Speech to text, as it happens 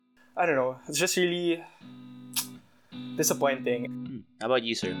I don't know. It's just really disappointing. How about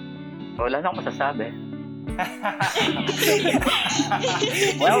you, sir? Wala na akong masasabi.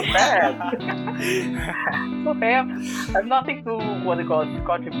 Well said. Okay, I've nothing to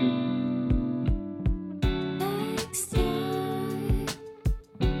contribute.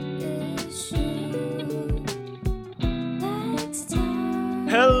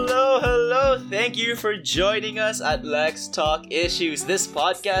 Hello! Thank you for joining us at Let's Talk Issues. This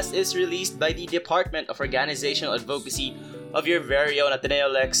podcast is released by the Department of Organizational Advocacy of your very own Ateneo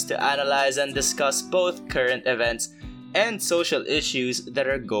Lex to analyze and discuss both current events and social issues that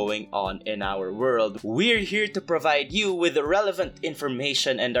are going on in our world. We're here to provide you with relevant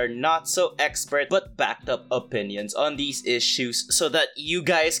information and our not so expert but backed up opinions on these issues so that you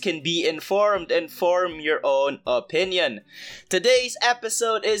guys can be informed and form your own opinion. Today's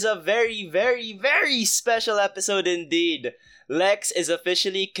episode is a very, very, very special episode indeed. Lex is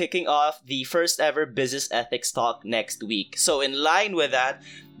officially kicking off the first ever Business Ethics Talk next week. So in line with that,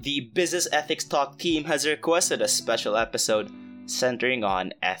 the Business Ethics Talk team has requested a special episode centering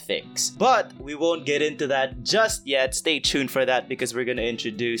on ethics. But we won't get into that just yet. Stay tuned for that because we're going to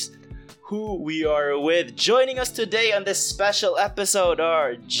introduce who we are with. Joining us today on this special episode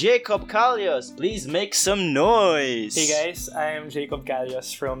are Jacob Callios. Please make some noise. Hey guys, I'm Jacob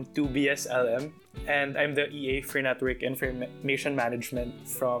Callios from 2BSLM, and I'm the EA for Network Information Management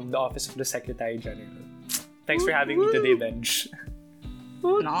from the Office of the Secretary General. Thanks for having me today, Benj.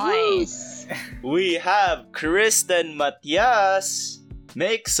 Nice. We have Kristen Matias.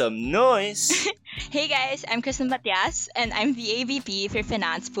 Make some noise. Hey guys, I'm Kristen Matias, and I'm the AVP for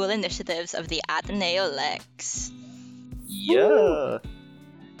Finance Pool Initiatives of the Ateneo Lex. Yeah.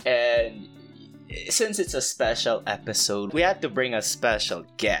 And since it's a special episode, we had to bring a special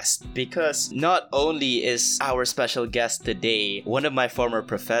guest because not only is our special guest today one of my former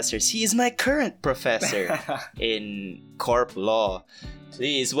professors, he is my current professor in Corp Law.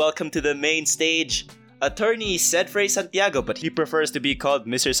 Please welcome to the main stage, Attorney Sedfrey Santiago, but he prefers to be called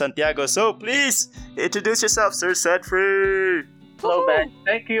Mr. Santiago, so please introduce yourself, Sir Sedfrey. Hello, Ben.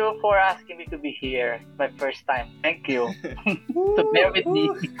 Thank you for asking me to be here. My first time. Thank you. So bear with me.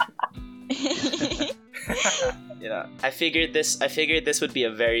 Yeah, I figured this would be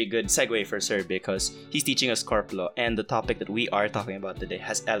a very good segue for Sir because he's teaching us corp law, and the topic that we are talking about today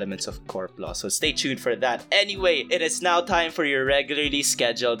has elements of corp law. So stay tuned for that. Anyway, it is now time for your regularly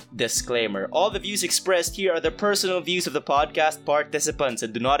scheduled disclaimer. All the views expressed here are the personal views of the podcast participants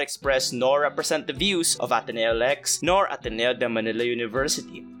and do not express nor represent the views of Ateneo Lex nor Ateneo de Manila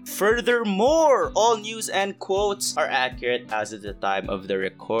University. Furthermore, all news and quotes are accurate as of the time of the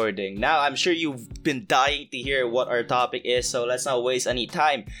recording. Now, I'm sure you've been dying to hear what our topic is, so let's not waste any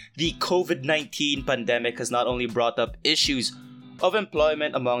time. The COVID-19 pandemic has not only brought up issues of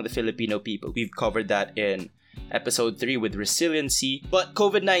employment among the Filipino people. We've covered that in episode 3 with resiliency, but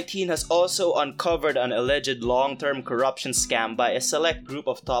COVID-19 has also uncovered an alleged long-term corruption scam by a select group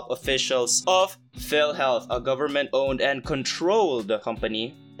of top officials of PhilHealth, a government-owned and controlled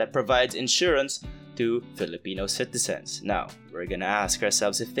company that provides insurance to Filipino citizens. Now, we're gonna ask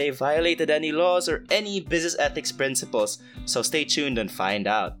ourselves if they violated any laws or any business ethics principles, so stay tuned and find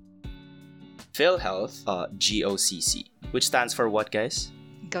out. PhilHealth, GOCC, which stands for what, guys?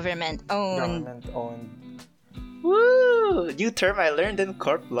 Government-owned. Government-owned. Woo! New term I learned in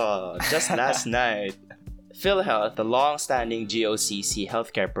corp law just last night. PhilHealth, the long-standing GOCC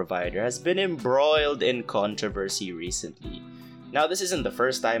healthcare provider, has been embroiled in controversy recently. Now, this isn't the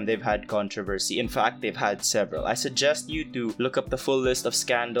first time they've had controversy. In fact, they've had several. I suggest you to look up the full list of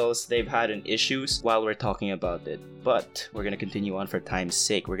scandals they've had and issues while we're talking about it. But we're going to continue on for time's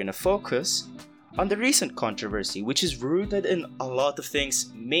sake. We're going to focus on the recent controversy, which is rooted in a lot of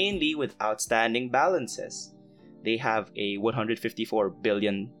things, mainly with outstanding balances. They have a 154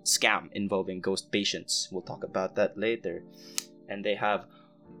 billion scam involving ghost patients. We'll talk about that later. And they have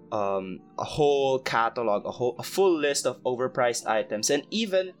a whole catalog, a full list of overpriced items, and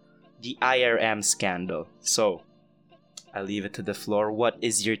even the IRM scandal. So, I'll leave it to the floor. What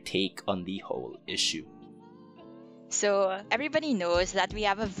is your take on the whole issue? So, everybody knows that we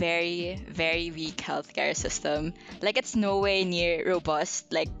have a very, very weak healthcare system. Like, it's no way near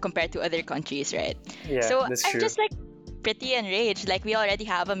robust, like, compared to other countries, right? Yeah, So, that's I'm true. just, like, pretty enraged. Like, we already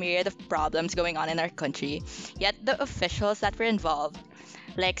have a myriad of problems going on in our country. Yet, the officials that were involved,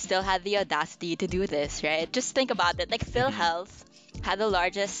 like, still had the audacity to do this, right? Just think about it. Like, PhilHealth had the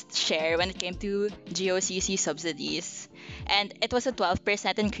largest share when it came to GOCC subsidies. And it was a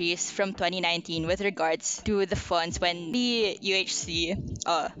 12% increase from 2019 with regards to the funds when the UHC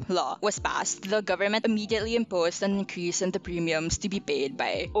law was passed. The government immediately imposed an increase in the premiums to be paid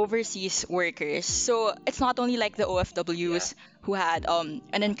by overseas workers. So it's not only like the OFWs who had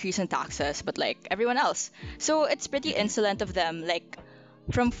an increase in taxes, but like everyone else. So it's pretty insolent of them, like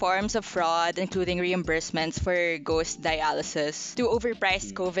from forms of fraud, including reimbursements for ghost dialysis, to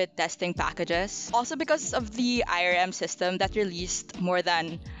overpriced COVID testing packages. Also because of the IRM system that released more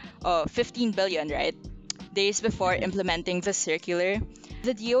than 15 billion, right? Days before implementing the circular,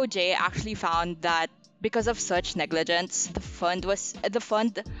 the DOJ actually found that because of such negligence, the fund was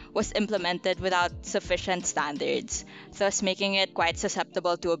implemented without sufficient standards, thus making it quite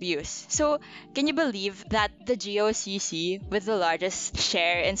susceptible to abuse. So, can you believe that the GOCC, with the largest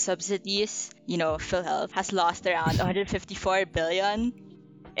share in subsidies, PhilHealth, has lost around 154 billion?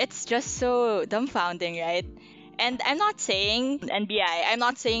 It's just so dumbfounding, right? And I'm not saying NBI. I'm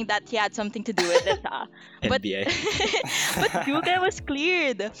not saying that he had something to do with it, but NBI. but Duque was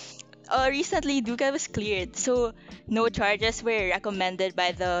cleared. Recently, Duque was cleared, so no charges were recommended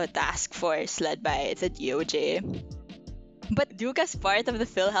by the task force led by the DOJ. But Duque's part of the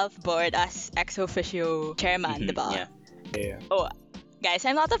PhilHealth board as ex officio chairman, diba? Yeah. Oh, guys,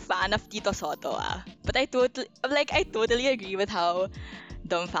 I'm not a fan of Tito Soto, but I totally agree with how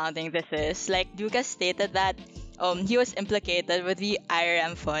dumbfounding this is. Like Duque stated that he was implicated with the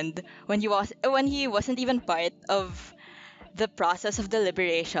IRM fund when he wasn't even part of the process of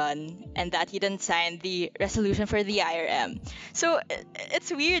deliberation, and that he didn't sign the resolution for the IRM. So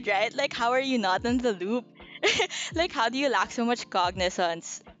it's weird, right? Like, how are you not in the loop? Like, how do you lack so much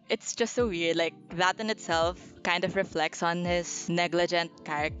cognizance? It's just so weird. Like, that in itself kind of reflects on his negligent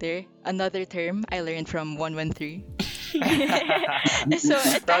character. Another term I learned from 113. So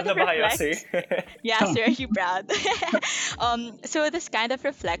it Proud kind of na ba kayo, reflects. sir? Yeah, sir, are you proud? So this kind of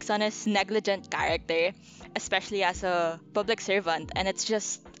reflects on his negligent character, especially as a public servant, and it's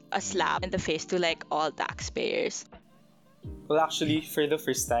just a slap in the face to like all taxpayers. Well, actually, for the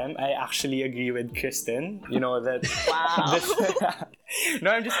first time, I actually agree with Kristen. You know that. Wow.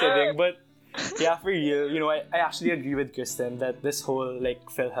 No, I'm just kidding. But yeah, for real, I actually agree with Kristen that this whole like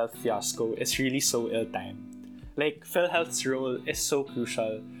PhilHealth fiasco is really so ill-timed. Like PhilHealth's role is so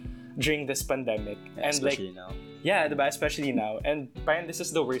crucial during this pandemic, and Especially like now. yeah, diba? Especially now. And parang this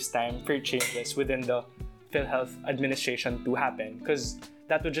is the worst time for changes within the PhilHealth administration to happen, because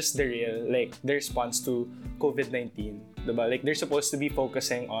that would just derail like the response to COVID-19. Diba? Like they're supposed to be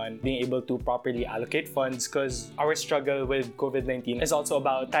focusing on being able to properly allocate funds, because our struggle with COVID-19 is also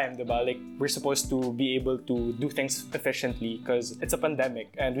about time. Diba? Like we're supposed to be able to do things efficiently because it's a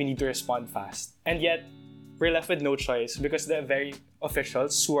pandemic and we need to respond fast. And yet, we're left with no choice because the very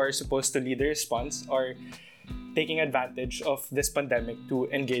officials who are supposed to lead the response are taking advantage of this pandemic to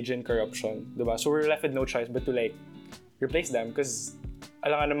engage in corruption, diba? So we're left with no choice but to like replace them because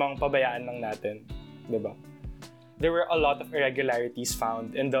alangan namang pabayaan lang natin, diba? There were a lot of irregularities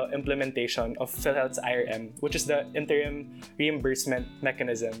found in the implementation of PhilHealth's IRM, which is the interim reimbursement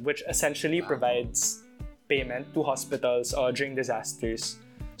mechanism, which essentially provides payment to hospitals during disasters.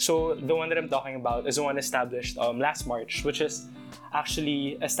 So the one that I'm talking about is the one established last March, which is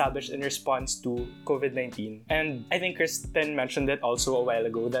actually established in response to COVID-19. And I think Kristen mentioned it also a while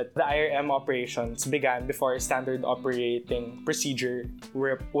ago that the IRM operations began before a standard operating procedure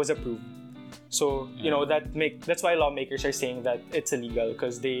was approved. So, that's why lawmakers are saying that it's illegal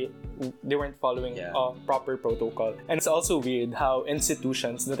because they weren't following a proper protocol. And it's also weird how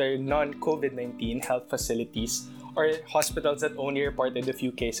institutions that are non-COVID-19 health facilities or hospitals that only reported a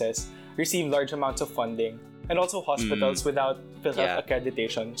few cases receive large amounts of funding, and also hospitals without PhilHealth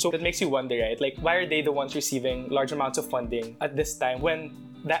accreditation. So that makes you wonder, right? Like, why are they the ones receiving large amounts of funding at this time when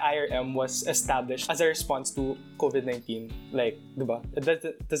the IRM was established as a response to COVID-19? Like, diba?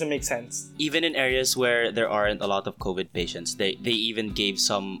 It doesn't make sense. Even in areas where there aren't a lot of COVID patients, they even gave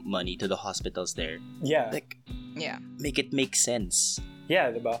some money to the hospitals there. Yeah. Like, Yeah. make it make sense.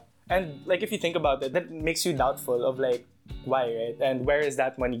 Yeah, diba? And like, if you think about it, that makes you doubtful of like, why, right? And where is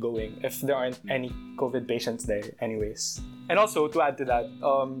that money going if there aren't any COVID patients there anyways? And also, to add to that,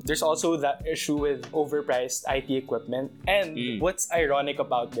 there's also that issue with overpriced IT equipment. And what's ironic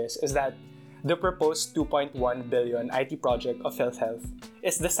about this is that the proposed 2.1 billion IT project of PhilHealth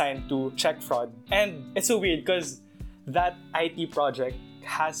is designed to check fraud. And it's so weird because that IT project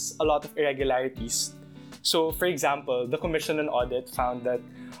has a lot of irregularities. So, for example, the Commission on Audit found that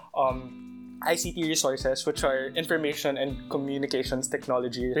ICT resources, which are information and communications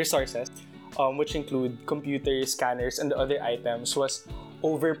technology resources, which include computers, scanners, and the other items, was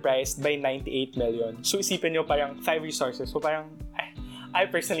overpriced by 98 million. So isipin nyo parang 5 resources. So parang I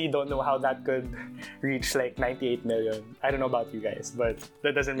personally don't know how that could reach like 98 million. I don't know about you guys, but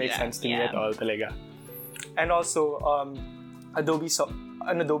that doesn't make sense to me at all talaga. And also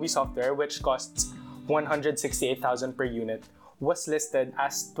an Adobe software which costs 168,000 per unit was listed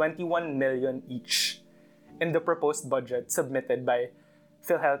as 21 million each in the proposed budget submitted by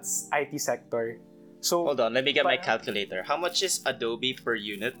PhilHealth's IT sector. So hold on, let me get my calculator. How much is Adobe per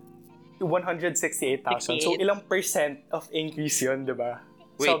unit? 168,000. So ilang percent of increase yun, di ba?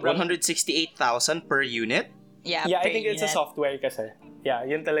 Wait, 168,000 per unit? Yeah, I per think it's a unit. software kasi. Yeah,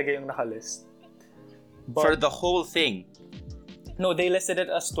 yun talaga yung nakalist. For the whole thing? No, they listed it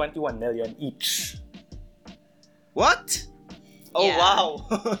as 21 million each. What? Oh, Yeah. wow!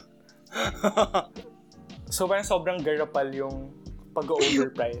 So parang sobrang garapal yung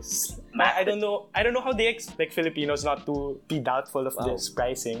pag-overprice. I don't know how they expect Filipinos not to be doubtful of this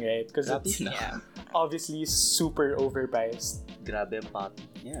pricing, right? Because it's Yeah. obviously super overpriced. Grabe ang pat.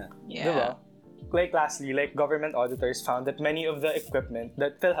 Yeah. Diba? Like lastly, government auditors found that many of the equipment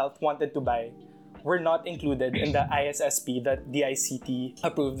that PhilHealth wanted to buy were not included in the ISSP that DICT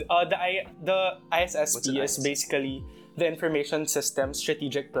approved. The ISSP is basically the Information System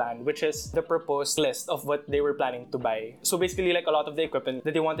Strategic Plan, which is the proposed list of what they were planning to buy. So basically, like a lot of the equipment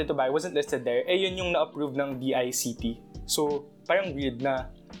that they wanted to buy wasn't listed there. Yun yung na-approve ng DICT. So parang weird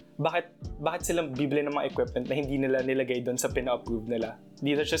na bakit silang bibili ng mga equipment na hindi nila nilagay doon sa pina-approve nila.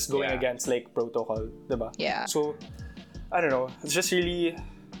 These are just going against protocol, diba? Yeah. So I don't know. It's just really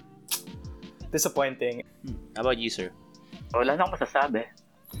disappointing. How about you, sir? Wala nang masasabi.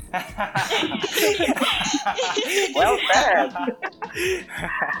 Well said.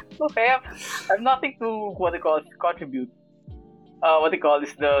 Okay, I have nothing to contribute.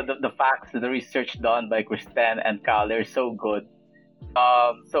 The facts, the research done by Kristen and Kyle are so good.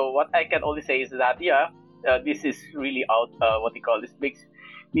 So what I can only say is that this is really makes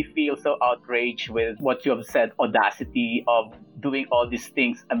me feel so outraged with what you have said, audacity of doing all these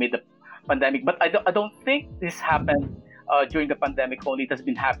things amid the pandemic. But I don't think this happened during the pandemic only. It has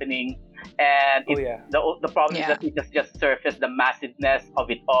been happening, and the problem is that it has just surfaced the massiveness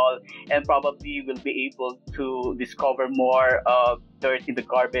of it all, and probably will be able to discover more dirt in the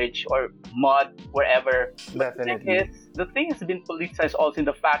garbage or mud wherever. Definitely. The thing has been politicized also in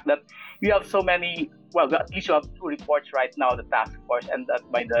the fact that you have so many. Well, at least you have 2 reports right now, the task force and that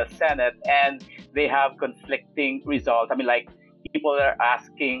by the Senate, and they have conflicting results. I mean, people are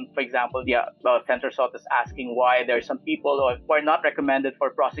asking, for example, Senator Soto is asking why there are some people who are not recommended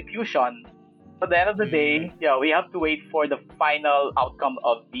for prosecution. At the end of the day, we have to wait for the final outcome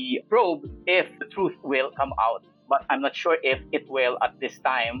of the probe if the truth will come out. But I'm not sure if it will at this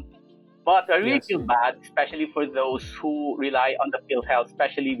time. But I really feel bad, especially for those who rely on the PhilHealth,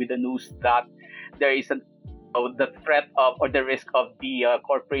 especially with the news that there is the threat of or the risk of the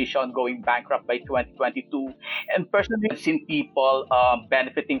corporation going bankrupt by 2022. And personally, I've seen people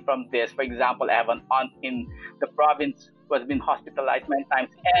benefiting from this. For example, I have an aunt in the province who has been hospitalized many times,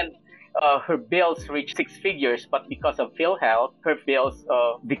 and her bills reached 6 figures, but because of PhilHealth, her bills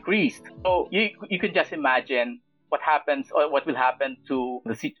decreased. So you could just imagine what happens or what will happen to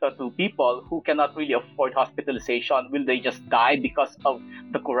people who cannot really afford hospitalization. Will they just die because of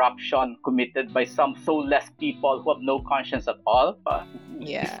the corruption committed by some soulless people who have no conscience at all?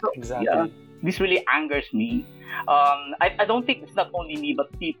 Exactly. This really angers me. I don't think it's not only me,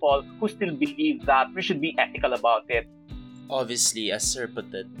 but people who still believe that we should be ethical about it. Obviously, as Sir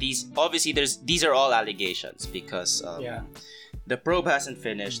put it, these are all allegations because the probe hasn't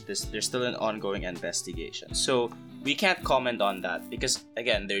finished. There's still an ongoing investigation. So we can't comment on that because,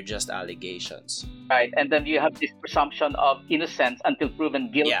 again, they're just allegations. Right, and then you have this presumption of innocence until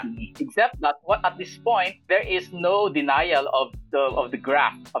proven guilty. Yeah. Except that at this point, there is no denial of the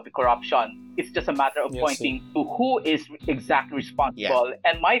graft of the corruption. It's just a matter of pointing to who is exactly responsible.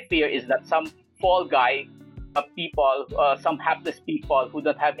 And my fear is that some fall guy people, some hapless people who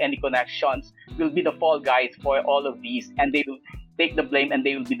don't have any connections will be the fall guys for all of these, and they will take the blame, and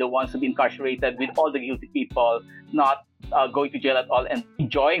they will be the ones to be incarcerated with all the guilty people not going to jail at all and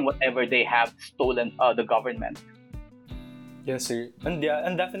enjoying whatever they have stolen the government. Yes, sir. And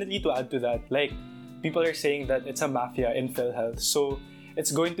definitely to add to that, people are saying that it's a mafia in PhilHealth, so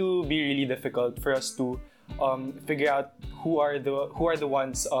it's going to be really difficult for us to figure out who are the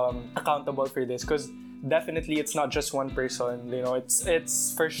ones accountable for this, because definitely it's not just one person.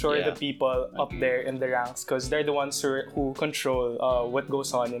 It's for sure the people up there in the ranks, because they're the ones who control what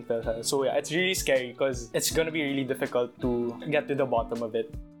goes on in PhilHealth. So it's really scary because it's gonna be really difficult to get to the bottom of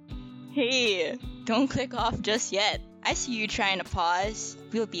it. Hey, don't click off just yet. I see you trying to pause.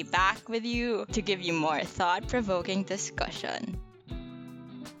 We'll be back with you to give you more thought-provoking discussion.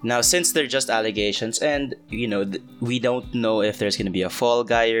 Now, since they're just allegations, and we don't know if there's gonna be a fall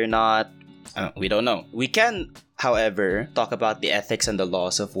guy or not. We don't know. We can, however, talk about the ethics and the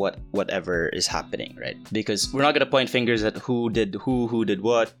laws of whatever is happening, right? Because we're not gonna point fingers at who did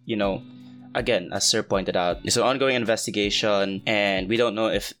what. Again, as Sir pointed out, it's an ongoing investigation, and we don't know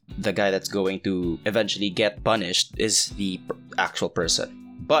if the guy that's going to eventually get punished is the actual person.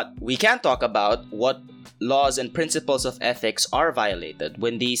 But we can talk about what laws and principles of ethics are violated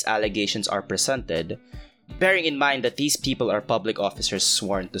when these allegations are presented, bearing in mind that these people are public officers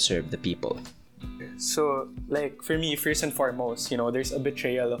sworn to serve the people. So, for me, first and foremost, there's a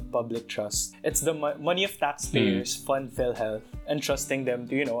betrayal of public trust. It's the money of taxpayers fund PhilHealth, entrusting them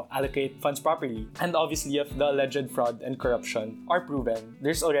to, allocate funds properly. And obviously, if the alleged fraud and corruption are proven,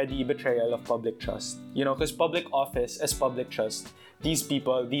 there's already betrayal of public trust. Because public office is public trust. These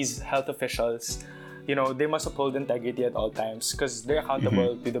people, these health officials, they must uphold integrity at all times because they're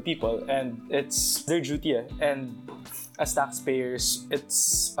accountable to the people, and it's their duty. And as taxpayers,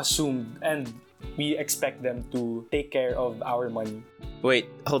 it's assumed and we expect them to take care of our money. Wait,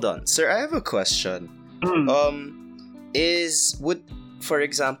 hold on. Sir, I have a question. For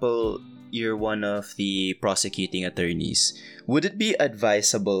example, you're one of the prosecuting attorneys. Would it be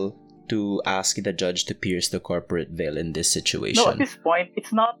advisable to ask the judge to pierce the corporate veil in this situation? No, at this point,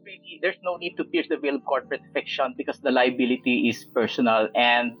 it's not really, there's no need to pierce the veil of corporate fiction because the liability is personal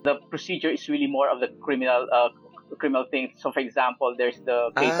and the procedure is really more of the criminal things. So, for example, there's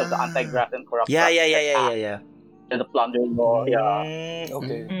the case of the Anti-Graft and Corrupt Yeah. The plunder law. Yeah.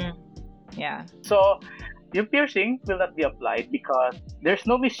 Okay. Yeah. So, your piercing will not be applied because there's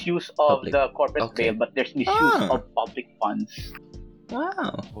no misuse of the corporate veil, but there's misuse of public funds.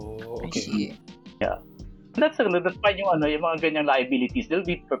 Wow. Oh, I okay. see. Yeah. That's fine yung mga ganyang liabilities. They'll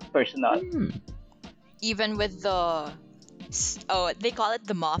be personal. Even with they call it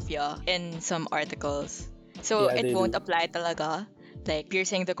the mafia in some articles. So Yeah, it they won't do. apply talaga, like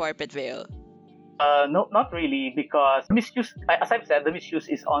piercing the corporate veil. No, not really, because misuse, as I've said, the misuse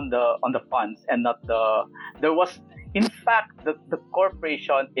is on the funds and not the. There was, in fact, the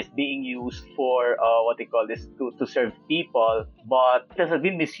corporation is being used for what they call this to serve people, but it has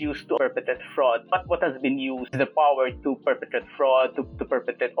been misused to perpetrate fraud. But what has been used is the power to perpetrate fraud, to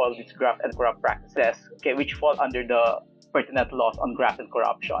perpetrate all these graft and corrupt practices, okay, which fall under the pertinent laws on graft and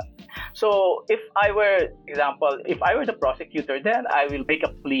corruption. So if I were the prosecutor, then I will make a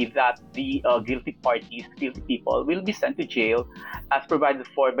plea that the guilty people will be sent to jail as provided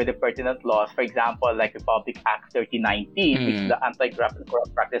for by the pertinent laws. For example, like Republic Act 3019, which is the Anti-Graft and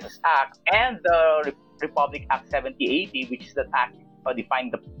Corrupt Practices Act, and the Republic Act 7080, which is the act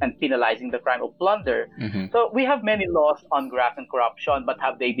defining and penalizing the crime of plunder. So we have many laws on graft and corruption, but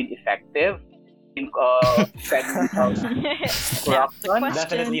have they been effective in preventing corruption?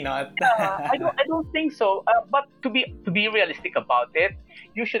 Definitely not. I don't think so. But to be realistic about it,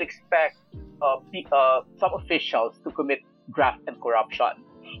 you should expect some officials to commit graft and corruption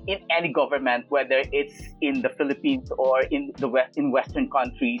in any government, whether it's in the Philippines or in Western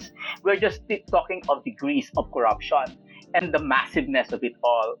countries. We're just talking of degrees of corruption and the massiveness of it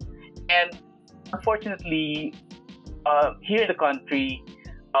all. And unfortunately, here in the country,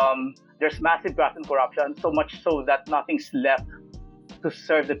 there's massive graft and corruption, so much so that nothing's left to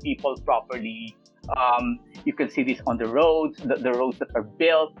serve the people properly. You can see this on the roads, the roads that are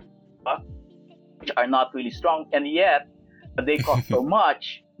built, which are not really strong, and yet they cost so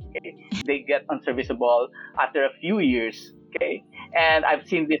much, okay? They get unserviceable after a few years. Okay, and I've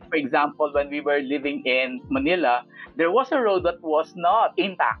seen this, for example, when we were living in Manila, there was a road that was not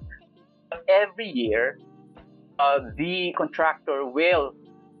intact. But every year, the contractor will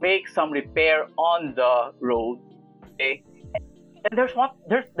make some repair on the road, okay? And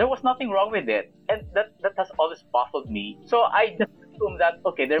there was nothing wrong with it, and that has always baffled me. So I just assume that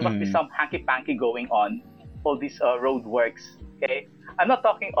there must be some hanky-panky going on all these road works. Okay, I'm not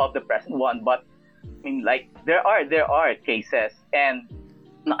talking of the present one, but I mean, like there are cases, and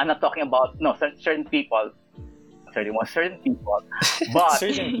I'm not talking about certain people. Certain people, but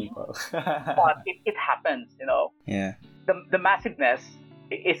Certain people. but it happens, Yeah. The massiveness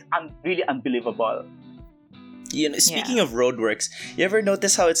is really unbelievable. Speaking of roadworks, you ever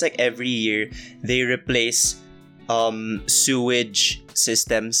notice how it's like every year they replace sewage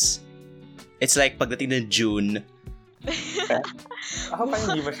systems? It's like pagdating ng June. Ako pa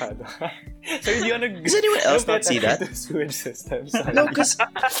hindi masyado. So hindi ako Does anyone else not see that? Sewage systems. No, because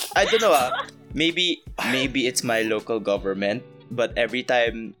I don't know. Maybe it's my local government, but every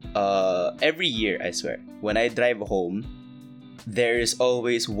time, every year, I swear, when I drive home, there is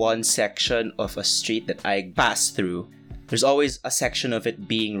always one section of a street that I pass through. There's always a section of it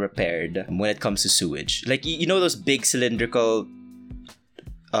being repaired when it comes to sewage. Like, you know those big cylindrical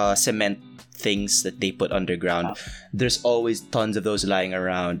cement things that they put underground? There's always tons of those lying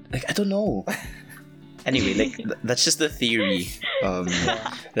around. Like, I don't know. Anyway, like, that's just the theory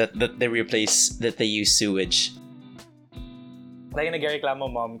that they use sewage. Like,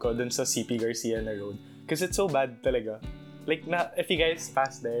 nagreklamo mom ko dun sa CP Garcia na road. Because it's so bad talaga. Like, if you guys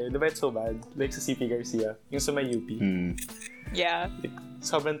pass there, diba it's so bad? Like, sa CP Garcia, yung sa may UP. Yeah. Like,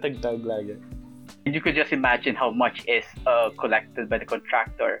 sobrang tagtag lagi. And you could just imagine how much is collected by the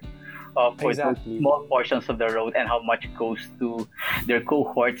contractor for Exactly. those small portions of the road, and how much goes to their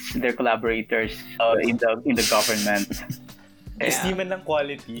cohorts, their collaborators in the government. Kasi di man lang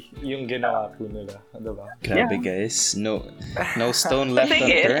quality yung ginawa po nila. Diba? Grabe, guys. No stone left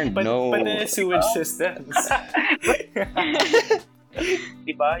unturned. No. Pati sewage systems.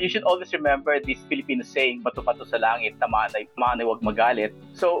 Diba? You should always remember this Filipino saying, bato-bato sa langit, tamaan ay wag magalit.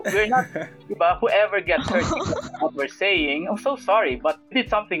 So, we're not, diba? Whoever gets hurt because of what we're saying, I'm so sorry, but you did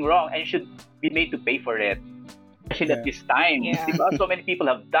something wrong and you should be made to pay for it. Especially at this time. Yeah. Diba? So many people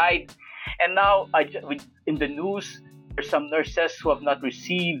have died. And now, in the news, there's some nurses who have not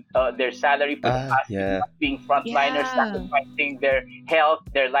received their salary for the past few months, being frontliners, sacrificing their health,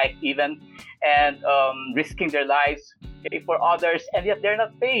 their life even, and risking their lives for others, and yet they're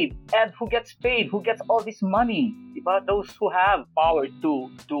not paid. And who gets paid? Who gets all this money? Diba? Those who have power to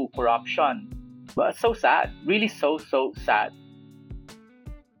do corruption. But so sad. Really so sad.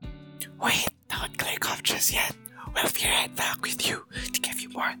 Wait, don't click off just yet. We'll be right back with you to give you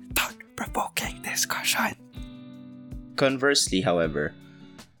more thought-provoking discussion. Conversely, however,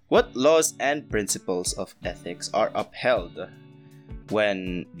 what laws and principles of ethics are upheld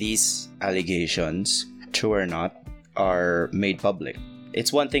when these allegations, true or not, are made public?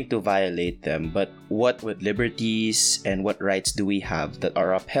 It's one thing to violate them, but what liberties and what rights do we have that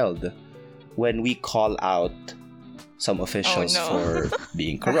are upheld when we call out some officials for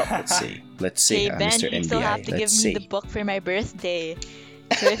being corrupt, let's say, Hey Ben, Mr. you still NBI, have to give let's me say. the book for my birthday.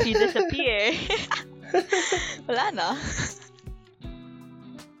 So if you disappear, wala na.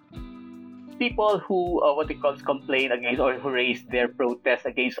 People who complain against, or who raise their protest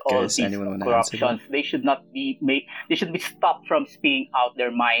against all Guys, these anyone wanna corruptions, they should be stopped from speaking out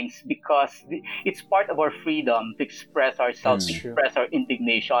their minds, because it's part of our freedom to express ourselves, to express our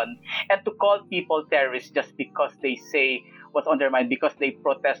indignation, and to call people terrorists just because they say what's on their mind, because they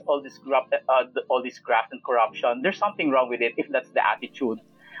protest all this graft and corruption. There's something wrong with it if that's the attitude.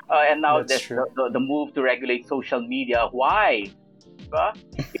 And now That's there's the move to regulate social media. Why?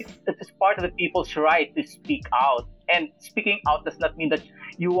 It's part of the people's right to speak out. And speaking out does not mean that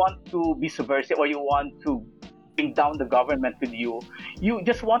you want to be subversive or you want to bring down the government with you. You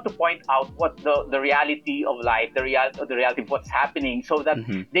just want to point out what the reality of life, the reality of what's happening, so that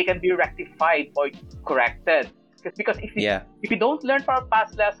they can be rectified or corrected. Because if you don't learn from our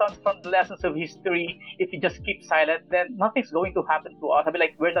past lessons, from the lessons of history, if you just keep silent, then nothing's going to happen to us. I mean,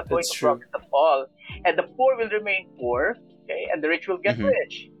 like, we're not going to progress at all. And the poor will remain poor, okay? And the rich will get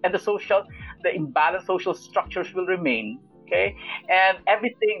rich. And the imbalanced social structures will remain, okay? And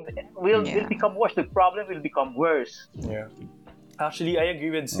everything will become worse. The problem will become worse. Yeah. Actually, I agree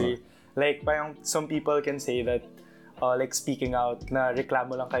with Say. Like, parang some people can say that like speaking out na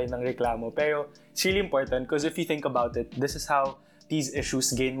reklamo lang kayo ng reklamo. Pero it's really important, because if you think about it, this is how these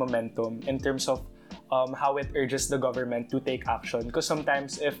issues gain momentum in terms of how it urges the government to take action. Because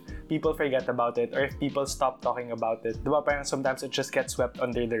sometimes if people forget about it, or if people stop talking about it, diba, parang sometimes it just gets swept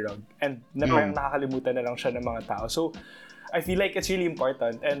under the rug. And parang nakakalimutan na lang siya ng mga tao. So I feel like it's really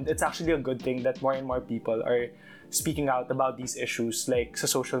important, and it's actually a good thing that more and more people are speaking out about these issues, like sa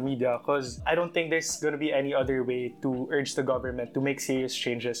social media, because I don't think there's gonna be any other way to urge the government to make serious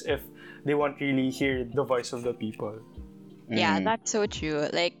changes if they won't really hear the voice of the people. Yeah, that's so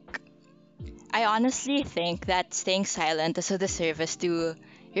true. Like, I honestly think that staying silent is a disservice to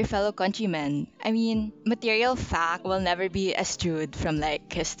your fellow countrymen. I mean, material fact will never be eschewed from,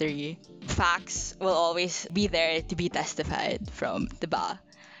 like, history. Facts will always be there to be testified from, diba?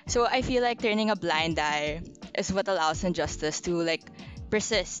 So I feel like turning a blind eye is what allows injustice to, like,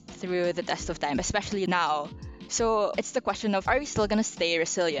 persist through the test of time, especially now. So it's the question of, are we still gonna stay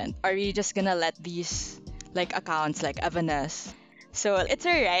resilient? Are we just gonna let these, like, accounts like Evanes? So it's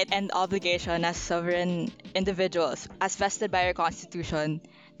our right and obligation as sovereign individuals, as vested by our constitution,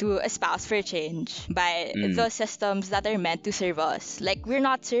 to espouse for change by the systems that are meant to serve us. Like, we're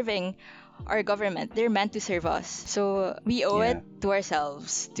not serving our government, they're meant to serve us. So we owe Yeah. it to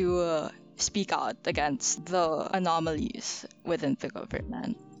ourselves to speak out against the anomalies within the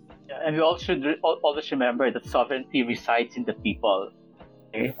government. And we all should always remember that sovereignty resides in the people.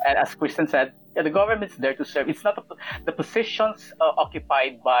 Okay? And as Kristen said, the government is there to serve. It's not the positions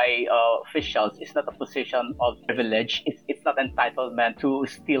occupied by officials. It's not a position of privilege. It's not entitlement to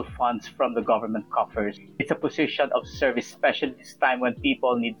steal funds from the government coffers. It's a position of service, especially this time when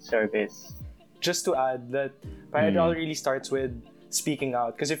people need service. Just to add that it all really starts with speaking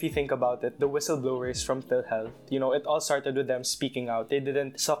out, because if you think about it, the whistleblowers from PhilHealth, it all started with them speaking out. They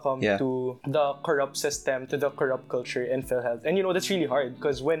didn't succumb to the corrupt system, to the corrupt culture in PhilHealth. And that's really hard,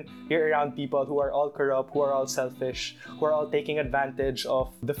 because when you're around people who are all corrupt, who are all selfish, who are all taking advantage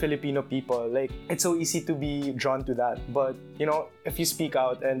of the Filipino people, like, it's so easy to be drawn to that. But if you speak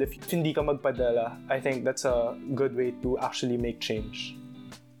out and if hindi ka magpadala, I think that's a good way to actually make change.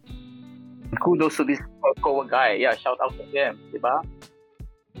 Kudos to this COA guy. Yeah, shout out to him, diba?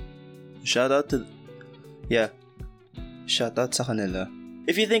 Shout out sa kanila.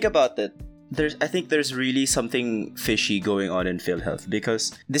 If you think about it, I think there's really something fishy going on in PhilHealth,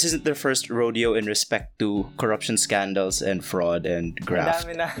 because this isn't their first rodeo in respect to corruption scandals and fraud and graft.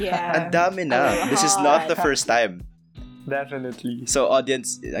 Ang dami na. Yeah. Ang dami na. This is not the first time. Definitely. So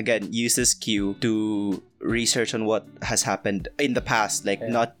audience, again, use this cue to research on what has happened in the past, like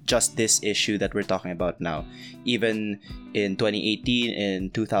not just this issue that we're talking about now. Even in 2018, in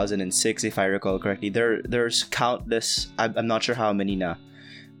 2006, if I recall correctly, there's countless, I'm not sure how many na.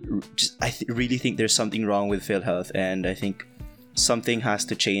 I really think there's something wrong with PhilHealth, and I think something has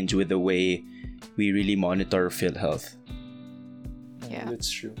to change with the way we really monitor PhilHealth. Yeah. That's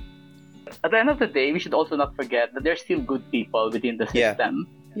true. At the end of the day, we should also not forget that there's still good people within the system.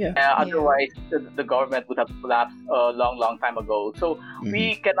 Yeah. Otherwise, the government would have collapsed a long time ago. So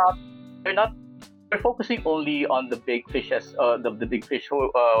we cannot. We're focusing only on the big fishes, the big fish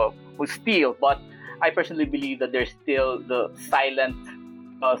who steal. But I personally believe that there's still the silent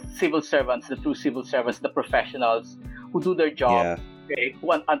civil servants, the true civil servants, the professionals who do their job,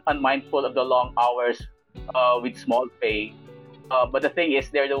 who are unmindful of the long hours with small pay. But the thing is,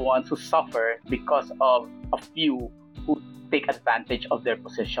 they're the ones who suffer because of a few who take advantage of their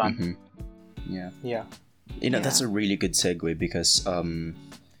position. Yeah. That's a really good segue, because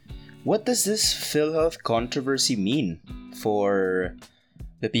what does this PhilHealth controversy mean for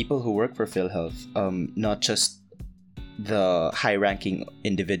the people who work for PhilHealth? Not just the high-ranking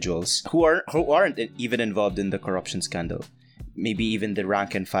individuals who aren't even involved in the corruption scandal. Maybe even the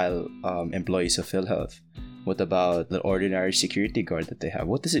rank-and-file employees of PhilHealth. What about the ordinary security guard that they have?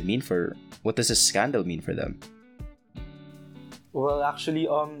 What does this scandal mean for them? Well, actually,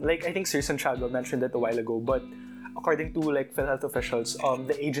 I think Sir Santiago mentioned it a while ago, but according to PhilHealth officials,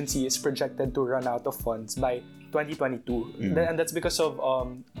 the agency is projected to run out of funds by 2022, and that's because of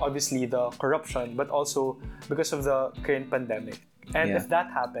obviously the corruption, but also because of the current pandemic. And if that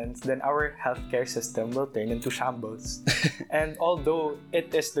happens, then our healthcare system will turn into shambles. And although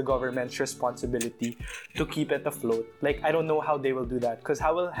it is the government's responsibility to keep it afloat, I don't know how they will do that, because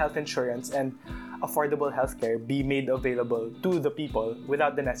how will health insurance and affordable healthcare be made available to the people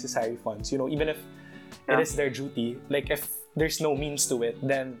without the necessary funds? Even if it is their duty, if there's no means to it,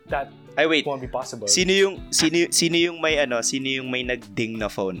 then that won't be possible. Sino yung may nagding na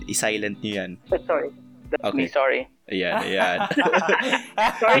phone? I-silent niyo yan. Sorry. That's me, sorry. Ayan.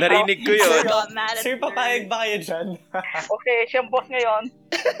 Narinig ko yun. Sir, papayag ba kayo dyan? Okay, siyang boss ngayon.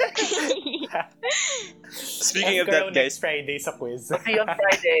 Speaking of that, guys. Next Friday sa quiz. See you on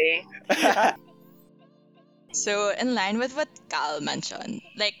Friday. So, in line with what Cal mentioned,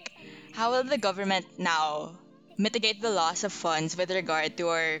 how will the government now mitigate the loss of funds with regard to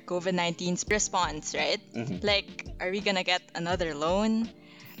our COVID-19 response, right? Are we gonna get another loan?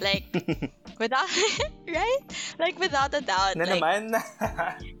 Without, right? Without a doubt. Na naman.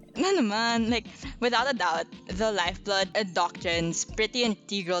 Without a doubt, the lifeblood doctrine's pretty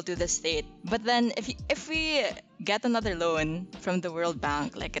integral to the state. But then, if we get another loan from the World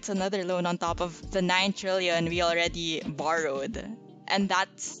Bank, it's another loan on top of the 9 trillion we already borrowed, and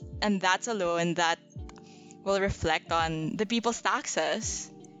that's a loan that will reflect on the people's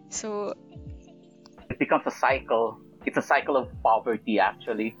taxes. So it becomes a cycle. It's a cycle of poverty,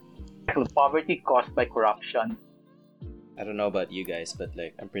 actually. Poverty caused by corruption. I don't know about you guys, but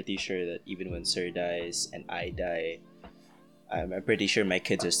I'm pretty sure that even when Sir dies and I die, I'm pretty sure my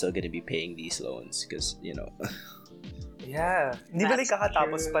kids are still gonna be paying these loans, because Yeah. Di ba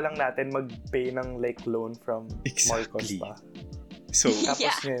kakatapos pa lang natin mag-pay ng loan from Marcos pa? So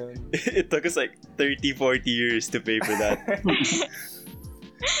tapos ngayon. It took us 30-40 years to pay for that.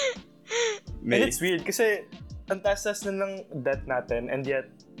 And it's weird kasi ang taas na ng debt natin, and yet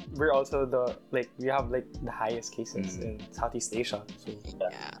we're also we have the highest cases in Southeast Asia.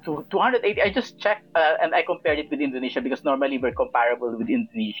 So So 280, I just checked and I compared it with Indonesia because normally we're comparable with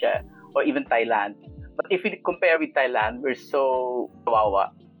Indonesia or even Thailand. But if we compare with Thailand, we're so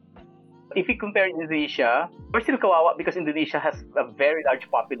kawawa. If we compare Indonesia, we're still kawawa because Indonesia has a very large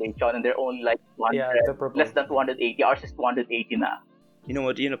population and they're only like 200, less than 280. Ours is 280 na. You know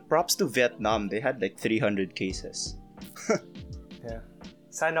what? Props to Vietnam. They had like 300 cases. Yeah.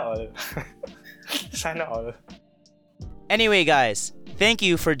 Sana all. Sana all. Anyway, guys, thank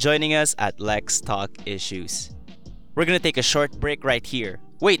you for joining us at Lex Talk Issues. We're gonna take a short break right here.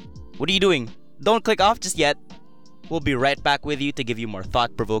 Wait, what are you doing? Don't click off just yet. We'll be right back with you to give you more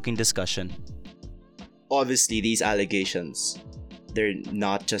thought-provoking discussion. Obviously, these allegations, they're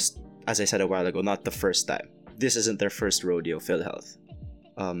not just, as I said a while ago, not the first time. This isn't their first rodeo, PhilHealth.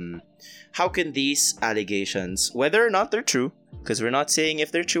 How can these allegations, whether or not they're true, because we're not saying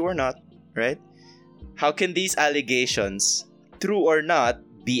if they're true or not, right? How can these allegations, true or not,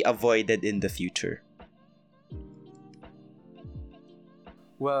 be avoided in the future?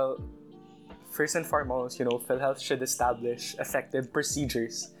 Well, first and foremost, PhilHealth should establish effective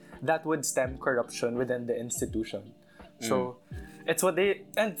procedures that would stem corruption within the institution. So, it's what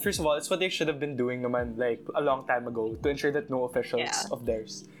they should have been doing naman a long time ago to ensure that no officials of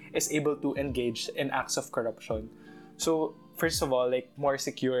theirs is able to engage in acts of corruption. So, first of all, more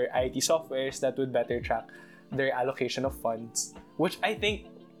secure IT softwares that would better track their allocation of funds, which I think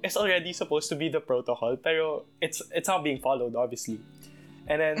is already supposed to be the protocol, pero it's not being followed, obviously.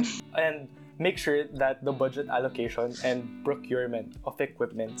 And make sure that the budget allocation and procurement of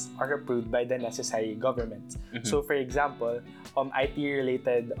equipment are approved by the necessary government. So, for example,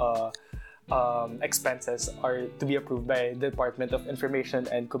 IT-related expenses are to be approved by the Department of Information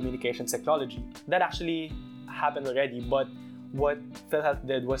and Communications Technology. That actually happened already, but what PhilHealth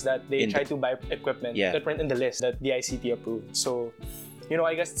did was that they tried to buy equipment that weren't in the list that the ICT approved. So,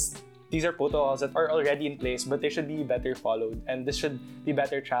 I guess these are protocols that are already in place, but they should be better followed, and this should be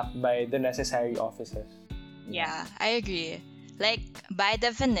better tracked by the necessary offices. Yeah, I agree. By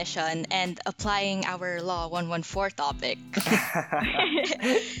definition and applying our Law 114 topic.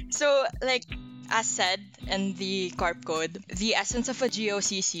 So, as said in the Corp Code, the essence of a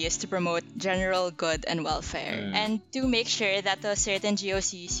GOCC is to promote general good and welfare, and to make sure that a certain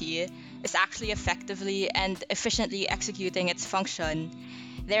GOCC is actually effectively and efficiently executing its function.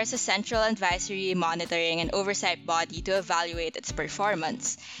 There's a central advisory, monitoring, and oversight body to evaluate its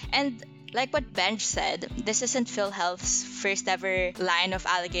performance. And like what Benj said, this isn't PhilHealth's first ever line of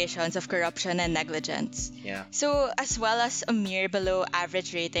allegations of corruption and negligence. Yeah. So, as well as a mere below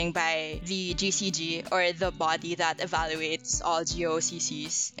average rating by the GCG, or the body that evaluates all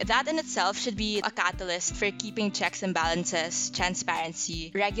GOCCs, that in itself should be a catalyst for keeping checks and balances,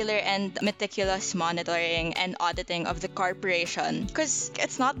 transparency, regular and meticulous monitoring and auditing of the corporation. Because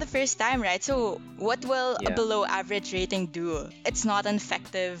it's not the first time, right? So, what will a below average rating do? It's not an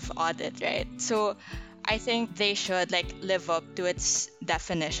effective audit, right? So I think they should live up to its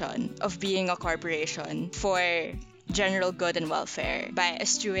definition of being a corporation for general good and welfare by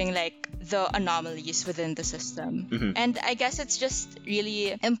eschewing the anomalies within the system. And I guess it's just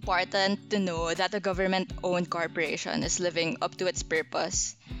really important to know that a government-owned corporation is living up to its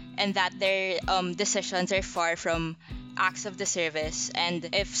purpose, and that their decisions are far from acts of disservice, and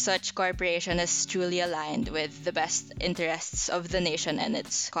if such corporation is truly aligned with the best interests of the nation and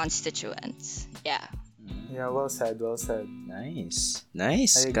its constituents. Yeah. Yeah, well said. Nice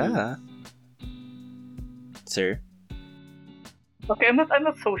I agree. ka. Sir? Okay, I'm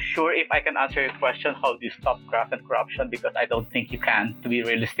not so sure if I can answer your question, how do you stop graft and corruption, because I don't think you can, to be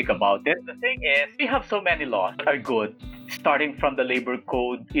realistic about it. The thing is, we have so many laws that are good, starting from the labor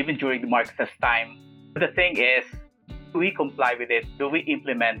code, even during the Marxist time. But the thing is, do we comply with it? Do we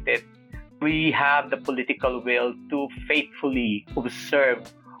implement it? We have the political will to faithfully observe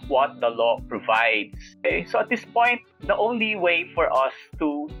what the law provides. Okay? So at this point, the only way for us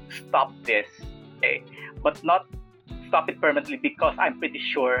to stop this, but not stop it permanently, because I'm pretty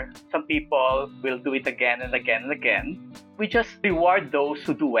sure some people will do it again and again and again. We just reward those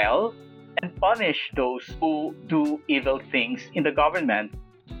who do well and punish those who do evil things in the government.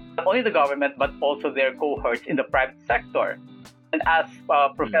 Not only the government, but also their cohorts in the private sector. And as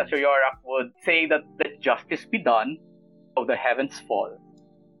Professor Yorak would say, that let justice be done, so the heavens fall.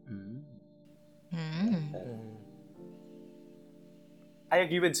 I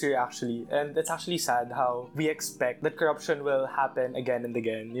agree with Sir, actually, and it's actually sad how we expect that corruption will happen again and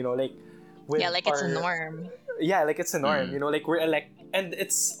again. With It's a norm. Yeah, it's a norm. We're and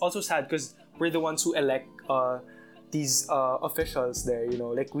it's also sad because we're the ones who elect these officials there. You know,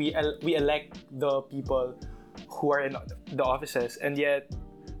 like we elect the people who are in the offices, and yet,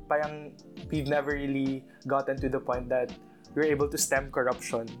 parang we've never really gotten to the point that we're able to stem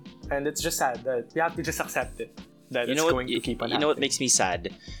corruption, and it's just sad that we have to just accept it. That it's going to keep on happening. You know what makes me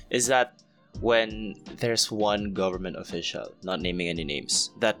sad is that when there's one government official, not naming any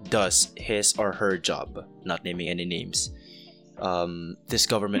names, that does his or her job, not naming any names, this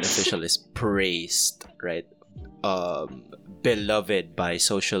government official is praised, right? Beloved by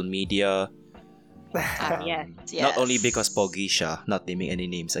social media. Yes. Not only because pogi siya, not naming any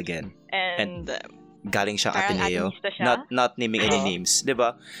names again. And Galing siya parang Ateneo. atenista siya. Not naming any names, 'di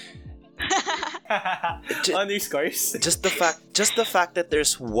ba? Underscores. Just the fact that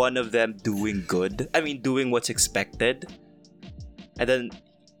there's one of them doing good. I mean, doing what's expected, and then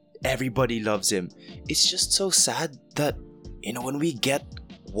everybody loves him. It's just so sad that, you know, when we get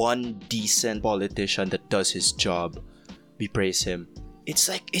one decent politician that does his job, we praise him. It's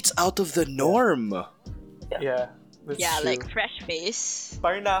like it's out of the norm. Yeah. That's yeah, true. like fresh face.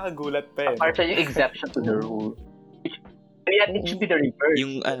 Parang nakakagulat pa eh. Apart from yung exception to the rule. And yet, it should be the reverse.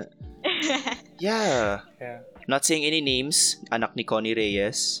 Yung yeah. Yeah. Not saying any names, anak ni Connie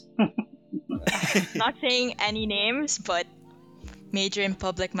Reyes. Not saying any names, but major in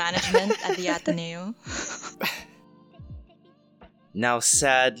public management at the Ateneo. Now,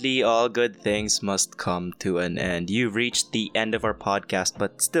 sadly, all good things must come to an end. You've reached the end of our podcast,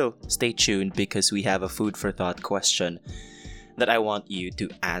 but still, stay tuned because we have a food for thought question that I want you to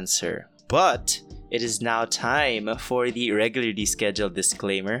answer. But it is now time for the regularly scheduled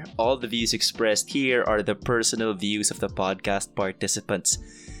disclaimer. All the views expressed here are the personal views of the podcast participants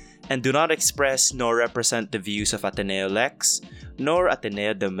and do not express nor represent the views of Ateneo Lex nor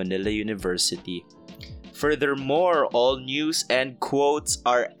Ateneo de Manila University. Furthermore, all news and quotes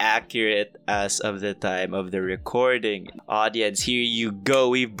are accurate as of the time of the recording. Audience, here you go.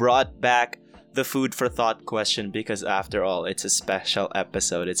 We've brought back the food for thought question because after all, it's a special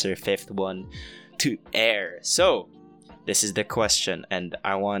episode. It's our 5th one to air. So, this is the question, and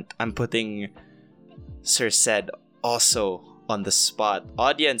I'm putting Sir Said also on the spot.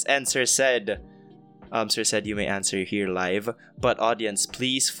 Audience and Sir Said. Sir Said you may answer here live, but audience,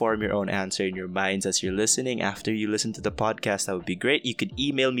 please form your own answer in your minds as you're listening. After you listen to the podcast, that would be great. You could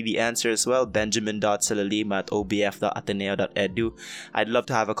email me the answer as well, benjamin.salalima@obf.ateneo.edu. I'd love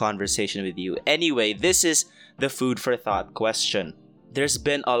to have a conversation with you. Anyway, this is the food for thought question. There's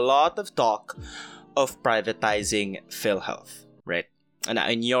been a lot of talk of privatizing PhilHealth, right? And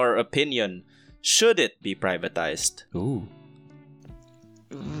in your opinion, should it be privatized? Ooh.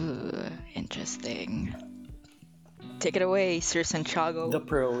 Ooh, interesting. Take it away, Sir Santiago. The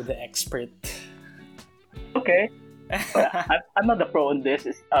pro, the expert. Okay. I'm not the pro on this.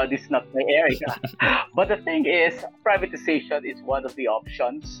 This is not my area. But the thing is, privatization is one of the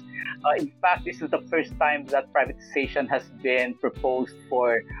options. In fact, this is the first time that privatization has been proposed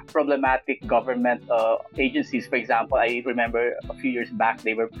for problematic government agencies. For example, I remember a few years back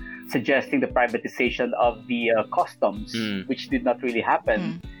they were suggesting the privatization of the customs, which did not really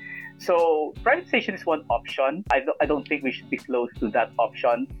happen. So privatization is one option. I don't think we should be close to that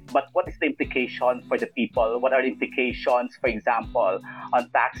option. But what is the implication for the people? What are the implications, for example, on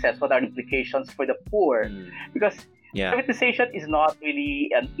taxes? What are the implications for the poor? Because privatization is not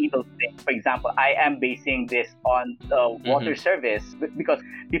really an evil thing. For example, I am basing this on water service because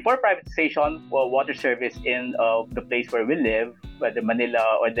before privatization, water service in the place where we live, whether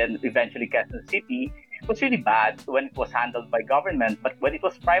Manila or then eventually Quezon City, was really bad when it was handled by government. But when it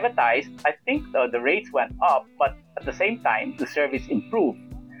was privatized, I think the rates went up, but at the same time, the service improved.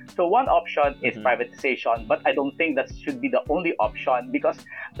 So one option is privatization, but I don't think that should be the only option because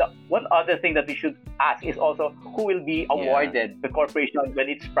the one other thing that we should ask is also who will be awarded the corporation when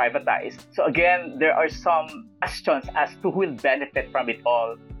it's privatized. So again, there are some questions as to who will benefit from it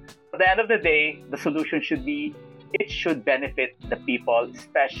all. At the end of the day, the solution should be it should benefit the people,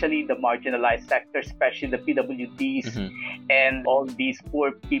 especially the marginalized sector, especially the PWDs and all these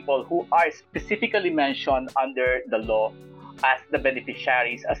poor people who are specifically mentioned under the law as the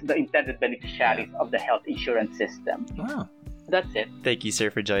beneficiaries, as the intended beneficiaries of the health insurance system. Wow. That's it. Thank you, sir,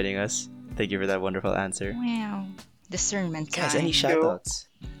 for joining us. Thank you for that wonderful answer. Wow. Discernment time. Guys, any shoutouts?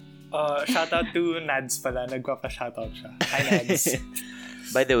 Shoutout to Nads pala. Nagpapa-shoutout siya. Hi, Nads.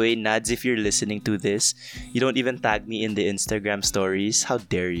 By the way, Nads, if you're listening to this, you don't even tag me in the Instagram stories. How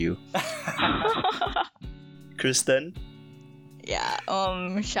dare you? Kristen? Yeah,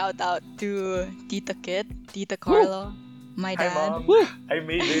 shout out to Tita Kit, Tita Carlo, my Hi, dad. Mom. I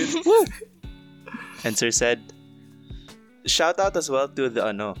made it. And Sir Said, shout out as well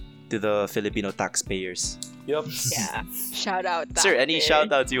to to the Filipino taxpayers. Yup. Yeah. Shout out. Sir, any Taxpayer.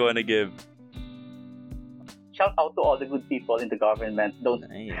 shout outs you want to give? Shout out to all the good people in the government.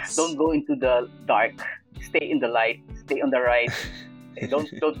 Nice. Don't go into the dark. Stay in the light. Stay on the right.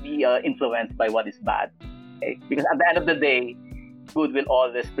 Don't be influenced by what is bad. Okay? Because at the end of the day, good will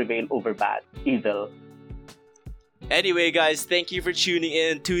always prevail over bad, evil. Anyway, guys, thank you for tuning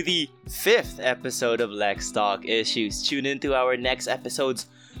in to the 5th episode of Lex Talk Issues. Tune in to our next episodes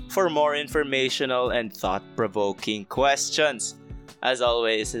for more informational and thought-provoking questions. As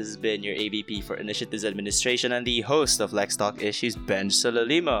always, this has been your AVP for Initiatives Administration and the host of Lex Talk Issues, Ben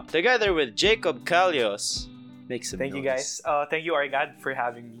Solalima, together with Jacob Calios. Make some Thank you noise. guys. Thank you Argad for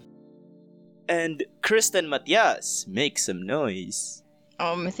having me. And Kristen Matias. Make some noise.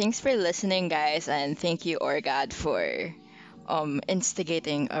 Thanks for listening, guys, and thank you, Orgad, for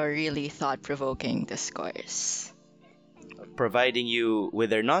instigating a really thought-provoking discourse. Providing you with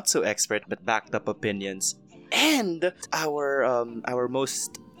their not so expert but backed up opinions, and our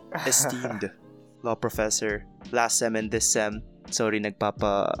most esteemed law professor last sem and this sem. Sorry,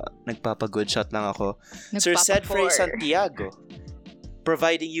 nagpapa good shot lang ako. Sir Cedfrey Nagpapa-four. Santiago,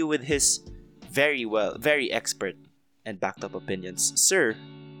 providing you with his very expert and backed up opinions. Sir,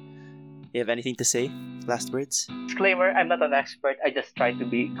 you have anything to say? Last words? Disclaimer, I'm not an expert. I just try to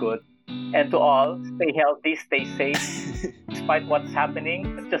be good. And to all, stay healthy, stay safe. Despite what's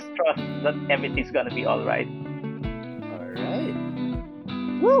happening, just trust that everything's gonna be alright. Alright.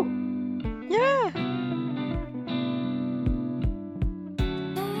 Yeah.